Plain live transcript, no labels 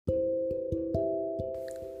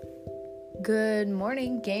Good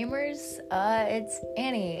morning, gamers. It's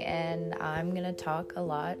Annie, and I'm gonna talk a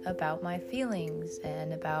lot about my feelings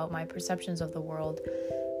and about my perceptions of the world.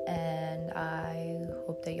 And I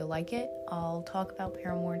hope that you'll like it. I'll talk about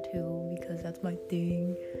Paramore too, because that's my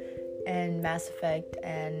thing, and Mass Effect.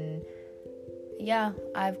 And yeah,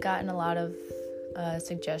 I've gotten a lot of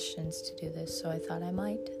suggestions to do this, so I thought I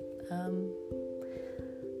might.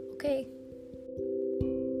 Okay.